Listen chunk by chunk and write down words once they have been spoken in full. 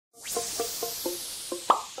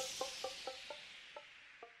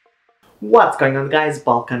What's going on, guys?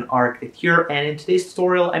 Balkan Architect here, and in today's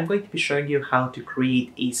tutorial I'm going to be showing you how to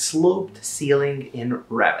create a sloped ceiling in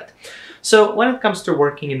Revit. So when it comes to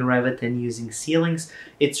working in Revit and using ceilings,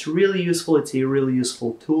 it's really useful. It's a really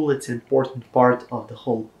useful tool. It's an important part of the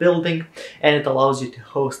whole building, and it allows you to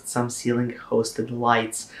host some ceiling hosted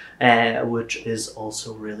lights, which is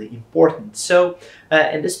also really important. So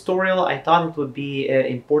in this tutorial I thought it would be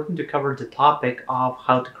important to cover the topic of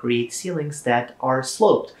how to create ceilings that are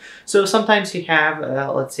sloped. So sometimes you have,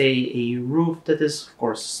 let's say, a roof that is of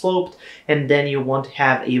course sloped, and then you want to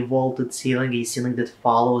have a vaulted ceiling, a ceiling that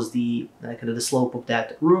follows the kind of the slope of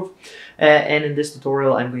that roof. And in this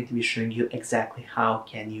tutorial I'm going to be showing you exactly how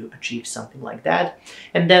can you achieve something like that.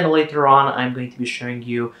 And then later on I'm going to be showing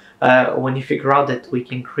you when you figure out that we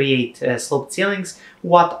can create sloped ceilings,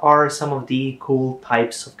 what are some of the cool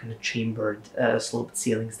types of kind of chambered sloped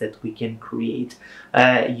ceilings that we can create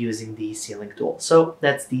using the ceiling tool. So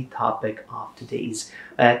that's the topic of today's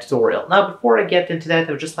tutorial. Now, before I get into that,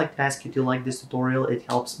 I would just like to ask you to like this tutorial. It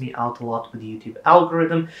helps me out a lot with the YouTube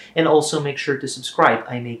algorithm, and also make sure to subscribe.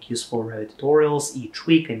 I make useful Revit tutorials each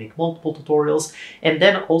week. I make multiple tutorials, and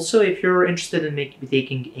then also if you're interested in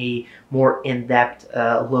taking a more in-depth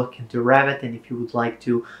look into Revit, and if you would like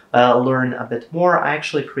to learn a bit more, I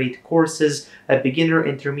actually create courses, beginner,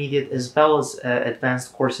 intermediate, as well as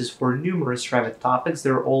advanced courses for numerous Revit topics.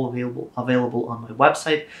 They're all available on my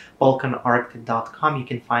website, balkanarchitect.com. You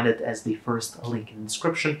can find it as the first link in the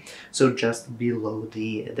description, so just below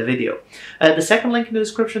the video. The second link in the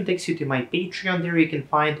description takes you to my Patreon. There you can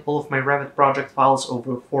find all of my Revit project files,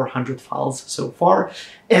 over 400 files so far,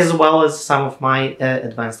 as well as some of my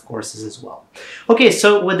advanced courses as well. Okay,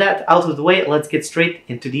 so with that out of the way, let's get straight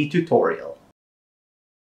into the tutorial.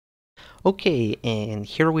 Okay, and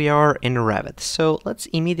here we are in Revit. So let's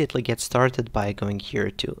immediately get started by going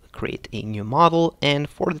here to create a new model, and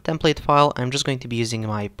for the template file I'm just going to be using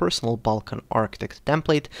my personal Balkan Architect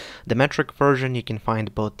template, the metric version. You can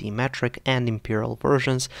find both the metric and imperial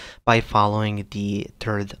versions by following the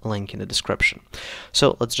third link in the description.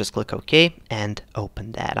 So let's just click OK and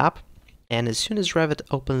open that up. And as soon as Revit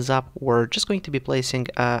opens up, we're just going to be placing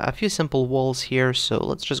a few simple walls here. So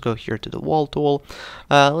let's just go here to the wall tool.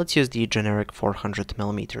 Let's use the generic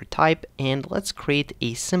 400mm type, and let's create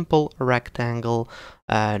a simple rectangle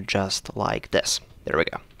just like this. There we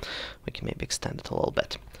go. We can maybe extend it a little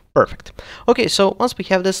bit. Perfect. Okay, so once we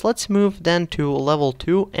have this, let's move then to level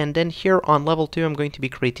 2, and then here on level 2 I'm going to be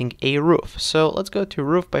creating a roof. So let's go to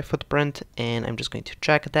roof by footprint, and I'm just going to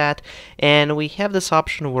check that, and we have this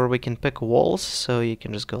option where we can pick walls, so you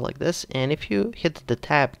can just go like this, and if you hit the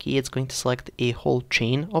tab key it's going to select a whole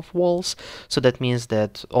chain of walls, so that means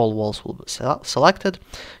that all walls will be selected.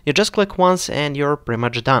 You just click once and you're pretty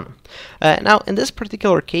much done. Now in this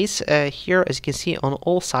particular case, here as you can see on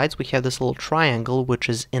all sides we have this little triangle which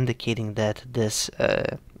is indicating that this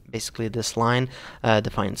basically this line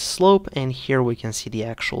defines slope, and here we can see the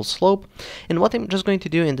actual slope. And what I'm just going to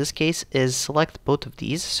do in this case is select both of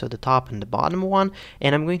these, so the top and the bottom one,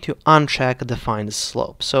 and I'm going to uncheck define the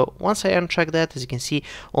slope. So once I uncheck that, as you can see,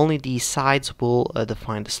 only the sides will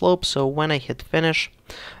define the slope. So when I hit finish,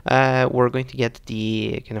 we're going to get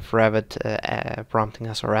the kind of Revit prompting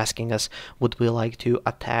us or asking us, would we like to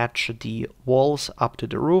attach the walls up to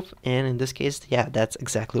the roof? And in this case, yeah, that's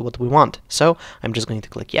exactly what we want. So I'm just going to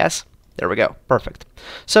click yes. There we go. Perfect.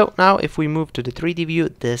 So now if we move to the 3D view,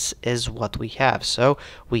 this is what we have. So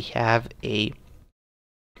we have a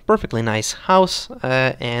perfectly nice house,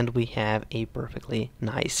 and we have a perfectly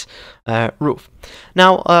nice roof.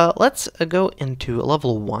 Now let's go into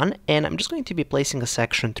level 1, and I'm just going to be placing a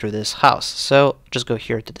section through this house. So just go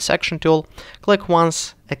here to the section tool, click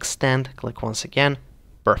once, extend, click once again.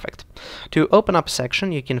 Perfect. To open up a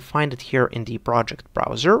section, you can find it here in the project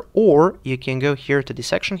browser, or you can go here to the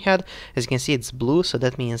section head. As you can see, it's blue, so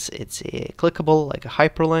that means it's a clickable, like a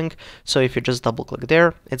hyperlink. So if you just double click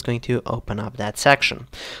there, it's going to open up that section.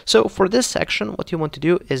 So for this section, what you want to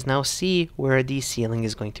do is now see where the ceiling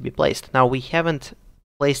is going to be placed. Now we haven't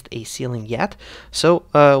placed a ceiling yet, so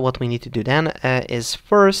what we need to do then is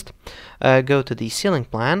first go to the ceiling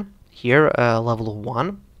plan here, level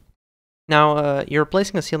 1. Now, you're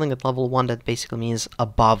placing a ceiling at level 1, that basically means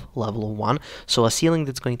above level 1, so a ceiling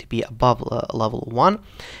that's going to be above level 1,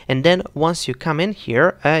 and then once you come in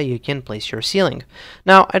here, you can place your ceiling.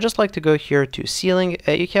 Now, I just like to go here to ceiling.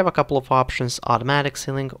 You have a couple of options, automatic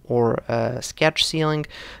ceiling or sketch ceiling.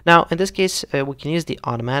 Now, in this case, we can use the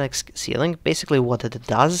automatic ceiling. Basically, what it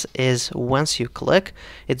does is once you click,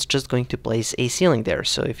 it's just going to place a ceiling there.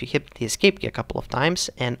 So if you hit the escape key a couple of times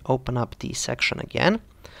and open up the section again,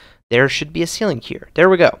 there should be a ceiling here. There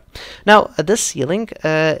we go. Now, this ceiling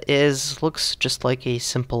looks just like a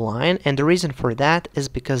simple line, and the reason for that is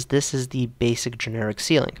because this is the basic generic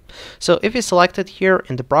ceiling. So if you select it here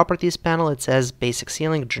in the Properties panel, it says Basic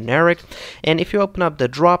Ceiling, Generic, and if you open up the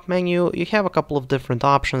drop menu, you have a couple of different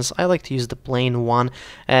options. I like to use the plain one.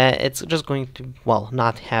 It's just going to, well,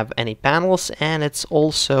 not have any panels, and it's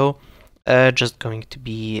also just going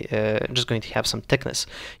to have some thickness.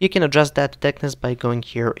 You can adjust that thickness by going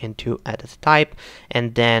here into Edit Type,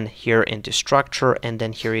 and then here into Structure, and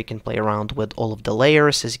then here you can play around with all of the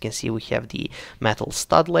layers. As you can see, we have the metal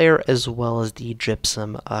stud layer as well as the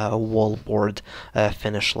gypsum wallboard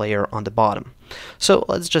finish layer on the bottom. So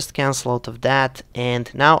let's just cancel out of that, and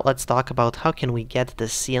now let's talk about how can we get the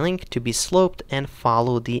ceiling to be sloped and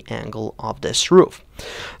follow the angle of this roof.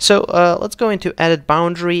 So let's go into Edit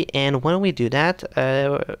Boundary, and when we do that,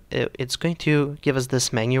 it's going to give us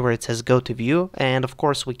this menu where it says Go to View, and of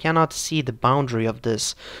course we cannot see the boundary of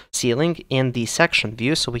this ceiling in the section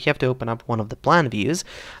view, so we have to open up one of the plan views.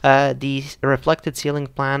 The reflected ceiling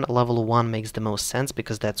plan level 1 makes the most sense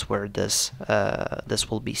because that's where this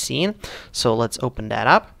will be seen. So let's open that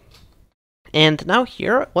up. And now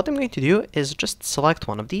here, what I'm going to do is just select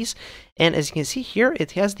one of these, and as you can see here,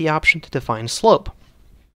 it has the option to define slope.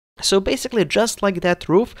 So basically, just like that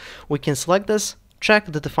roof, we can select this, check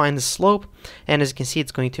the define slope, and as you can see,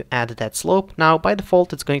 it's going to add that slope. Now, by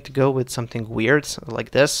default, it's going to go with something weird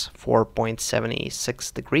like this,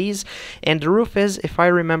 4.76 degrees, and the roof is, if I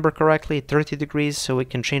remember correctly, 30 degrees, so we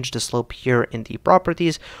can change the slope here in the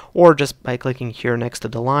properties, or just by clicking here next to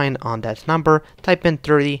the line on that number, type in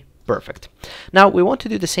 30. Perfect. Now we want to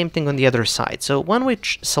do the same thing on the other side. So when we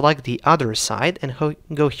select the other side and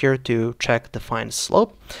go here to check define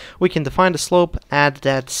slope, we can define the slope, add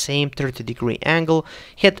that same 30-degree angle,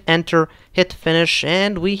 hit enter, hit finish,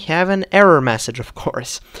 and we have an error message, of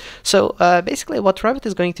course. So basically what Revit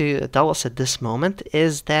is going to tell us at this moment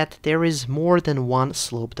is that there is more than one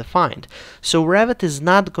slope defined. So Revit is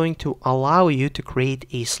not going to allow you to create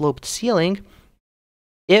a sloped ceiling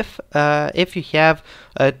if you have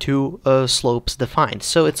two slopes defined.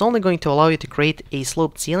 So it's only going to allow you to create a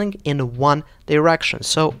sloped ceiling in one direction.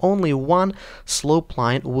 So only one slope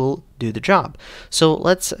line will do the job. So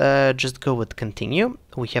let's just go with continue.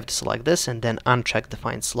 We have to select this and then uncheck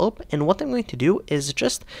define slope. And what I'm going to do is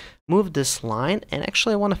just move this line, and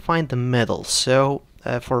actually I want to find the middle. So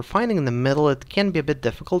for finding the middle, it can be a bit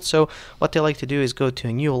difficult. So what I like to do is go to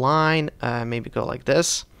a new line, maybe go like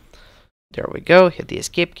this. There we go, hit the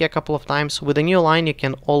escape key a couple of times. With a new line, you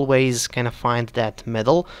can always kind of find that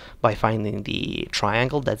middle by finding the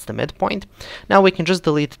triangle, that's the midpoint. Now we can just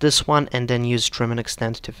delete this one and then use trim and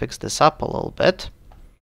extend to fix this up a little bit.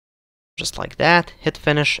 Just like that, hit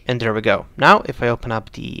finish, and there we go. Now, if I open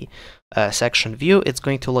up the section view, it's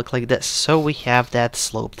going to look like this. So we have that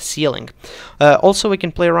sloped ceiling. Also, we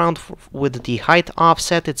can play around with the height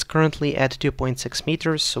offset. It's currently at 2.6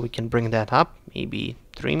 meters, so we can bring that up, maybe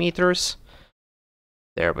 3 meters.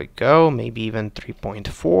 There we go, maybe even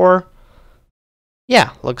 3.4.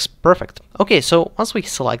 Yeah, looks perfect. Okay, so once we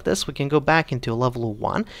select this, we can go back into level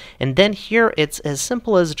 1, and then here it's as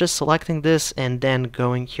simple as just selecting this and then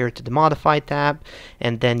going here to the Modify tab,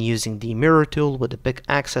 and then using the mirror tool with the Pick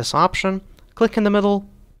Axis option, click in the middle,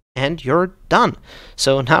 and you're done.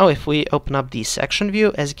 So now if we open up the section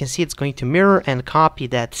view, as you can see, it's going to mirror and copy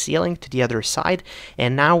that ceiling to the other side,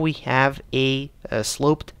 and now we have a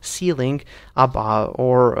sloped ceiling above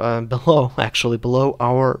or below, actually below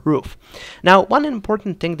our roof. Now, one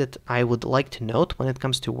important thing that I would like to note when it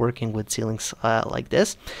comes to working with ceilings like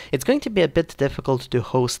this, it's going to be a bit difficult to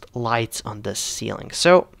host lights on this ceiling.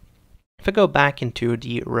 So if I go back into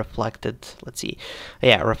the reflected,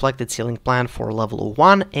 reflected ceiling plan for level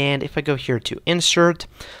 1, and if I go here to insert,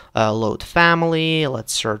 load family,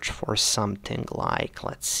 let's search for something like,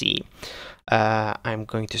 let's see, I'm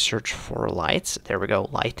going to search for lights. There we go,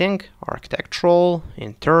 lighting, architectural,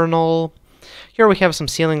 internal. Here we have some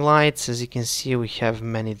ceiling lights. As you can see, we have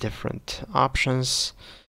many different options.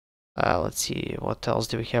 Let's see, what else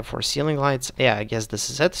do we have for ceiling lights? Yeah, I guess this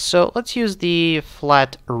is it. So let's use the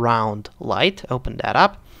flat round light, open that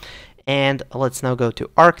up, and let's now go to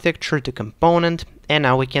architecture, to component, and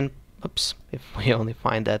now we can, oops, if we only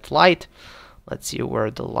find that light, let's see where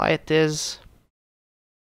the light is.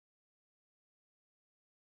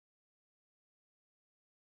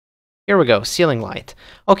 Here we go, ceiling light.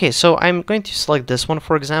 Okay, so I'm going to select this one,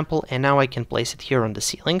 for example, and now I can place it here on the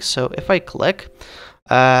ceiling. So if I click,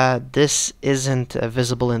 This isn't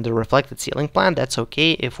visible in the reflected ceiling plan. That's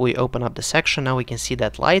okay. If we open up the section, now we can see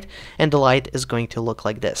that light, and the light is going to look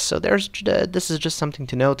like this. So this is just something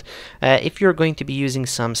to note. If you're going to be using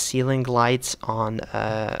some ceiling lights on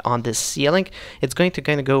this ceiling, it's going to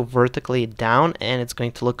kind of go vertically down, and it's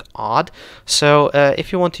going to look odd. So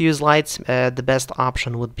if you want to use lights, the best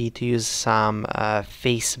option would be to use some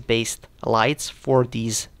face-based lights for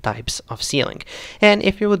these types of ceiling. And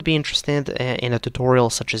if you would be interested in a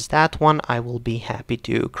tutorial such as that one, I will be happy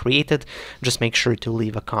to create it. Just make sure to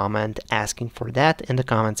leave a comment asking for that in the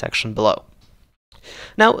comment section below.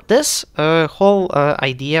 Now, this whole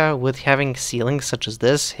idea with having ceilings such as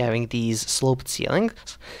this, having these sloped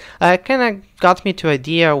ceilings, kind of got me to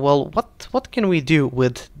idea, well, what can we do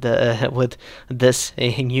with this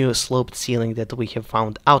new sloped ceiling that we have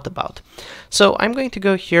found out about? So I'm going to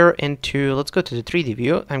go here into, let's go to the 3D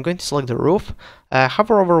view. I'm going to select the roof,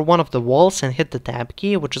 hover over one of the walls and hit the tab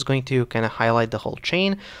key, which is going to kind of highlight the whole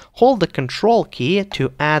chain. Hold the control key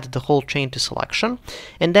to add the whole chain to selection,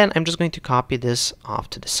 and then I'm just going to copy this off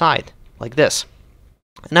to the side like this.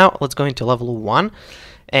 Now let's go into level 1,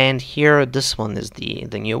 and here this one is the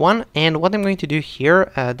new one. And what I'm going to do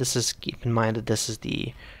here, this is, keep in mind that this is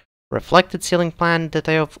the reflected ceiling plan that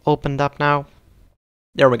I have opened up now.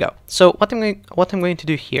 There we go. So what I'm going to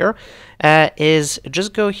do here is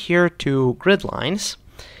just go here to grid lines,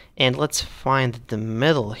 and let's find the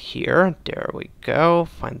middle here. There we go.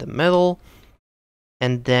 Find the middle,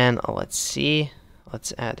 and then let's see.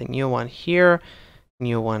 Let's add a new one here,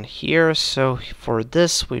 new one here. So for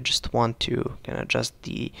this, we just want to kind of adjust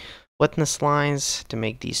the witness lines to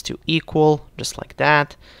make these two equal, just like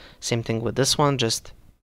that. Same thing with this one. Just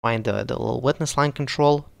find the little witness line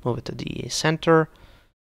control, move it to the center.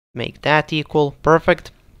 Make that equal,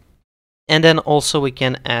 perfect. And then also we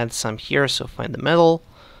can add some here, so find the middle,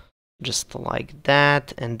 just like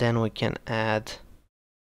that, and then we can add,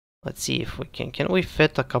 let's see if we can we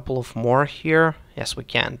fit a couple of more here? Yes, we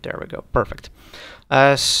can, there we go, perfect.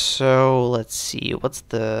 So let's see, what's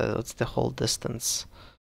the whole distance?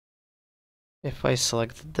 If I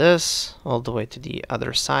select this all the way to the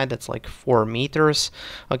other side, that's like 4 meters.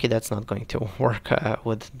 Okay, that's not going to work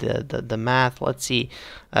with the math. Let's see,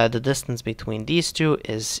 the distance between these two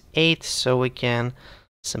is 8, so we can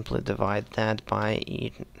simply divide that by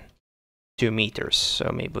 2 meters.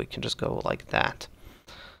 So maybe we can just go like that.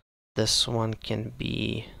 This one can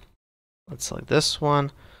be, let's select this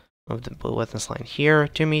one, move the blue witness line here,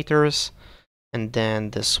 2 meters. And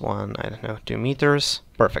then this one, I don't know, 2 meters.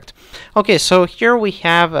 Perfect. Okay, so here we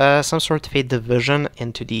have some sort of a division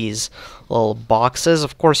into these little boxes.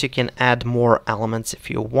 Of course, you can add more elements if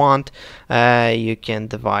you want. You can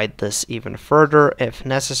divide this even further if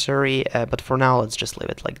necessary, but for now, let's just leave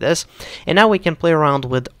it like this. And now we can play around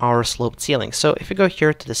with our sloped ceiling. So if you go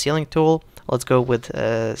here to the ceiling tool, let's go with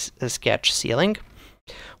a sketch ceiling.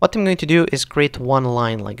 What I'm going to do is create one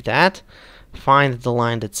line like that. Find the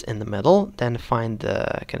line that's in the middle, then find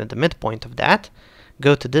the kind of the midpoint of that.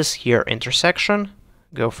 Go to this here intersection,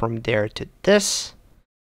 go from there to this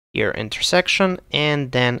here intersection,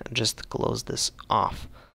 and then just close this off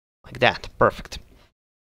like that. Perfect.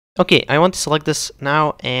 Okay, I want to select this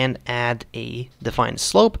now and add a defined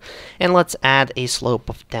slope, and let's add a slope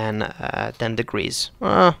of 10 degrees.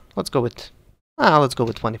 Let's go with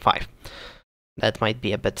 25. That might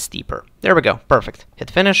be a bit steeper. There we go, perfect. Hit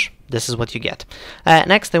finish, this is what you get.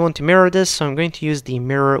 Next I want to mirror this, so I'm going to use the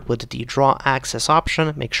mirror with the draw axis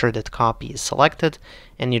option. Make sure that copy is selected,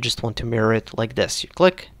 and you just want to mirror it like this. You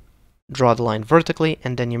click, draw the line vertically,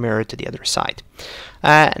 and then you mirror it to the other side.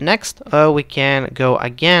 Next we can go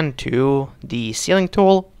again to the ceiling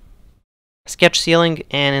tool, sketch ceiling,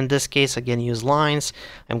 and in this case again use lines.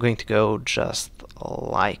 I'm going to go just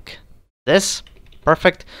like this.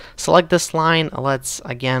 Perfect. Select this line. Let's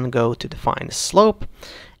again go to define slope.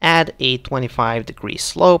 Add a 25-degree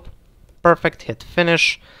slope. Perfect. Hit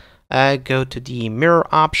finish. Go to the mirror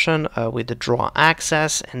option with the draw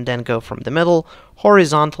axis, and then go from the middle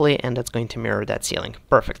horizontally, and that's going to mirror that ceiling.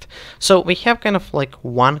 Perfect. So we have kind of like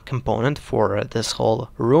one component for this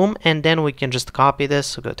whole room, and then we can just copy this.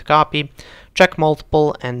 So go to copy, check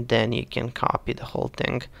multiple, and then you can copy the whole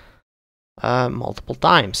thing multiple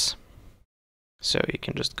times. So you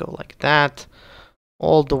can just go like that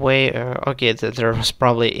all the way. Okay, there was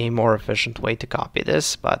probably a more efficient way to copy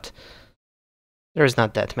this, but there's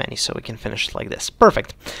not that many, so we can finish it like this.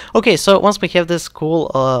 Perfect. Okay, so once we have this cool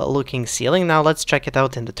looking ceiling, now let's check it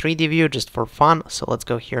out in the 3D view just for fun. So let's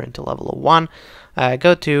go here into level 1,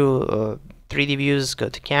 go to 3D views, go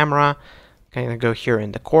to camera, kind of go here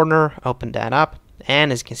in the corner, open that up,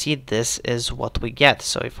 and as you can see, this is what we get.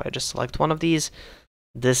 So if I just select one of these,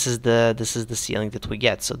 this is the ceiling that we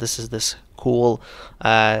get. So this is this cool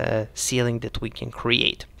ceiling that we can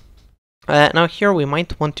create. Now here we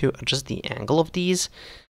might want to adjust the angle of these.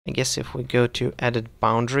 I guess if we go to edit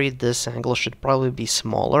boundary, this angle should probably be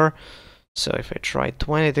smaller. So if I try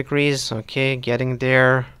 20 degrees, okay, getting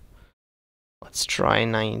there. Let's try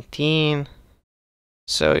 19.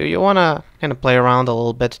 So you want to kind of play around a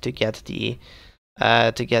little bit to get the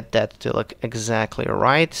to get that to look exactly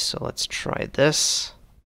right. So let's try this.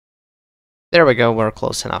 There we go, we're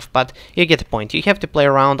close enough, but you get the point. You have to play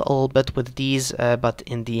around a little bit with these, but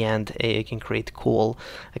in the end you can create cool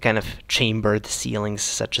kind of chambered ceilings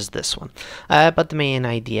such as this one. But the main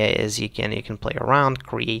idea is you can play around,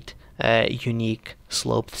 create unique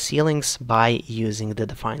sloped ceilings by using the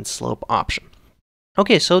define slope option.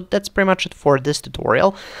 Okay, so that's pretty much it for this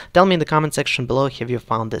tutorial. Tell me in the comment section below, have you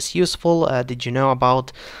found this useful? Did you know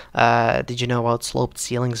about sloped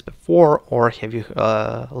ceilings before, or have you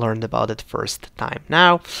learned about it first time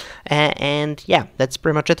now? And yeah, that's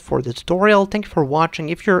pretty much it for the tutorial. Thank you for watching.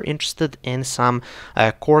 If you're interested in some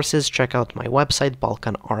courses, check out my website,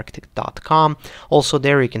 balkanarchitect.com. Also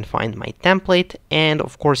there you can find my template, and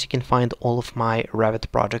of course you can find all of my Revit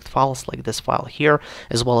project files, like this file here,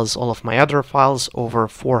 as well as all of my other files, over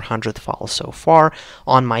 400 files so far,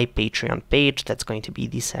 on my Patreon page. That's going to be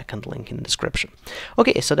the second link in the description.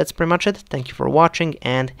 Okay, so that's pretty much it. Thank you for watching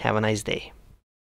and have a nice day.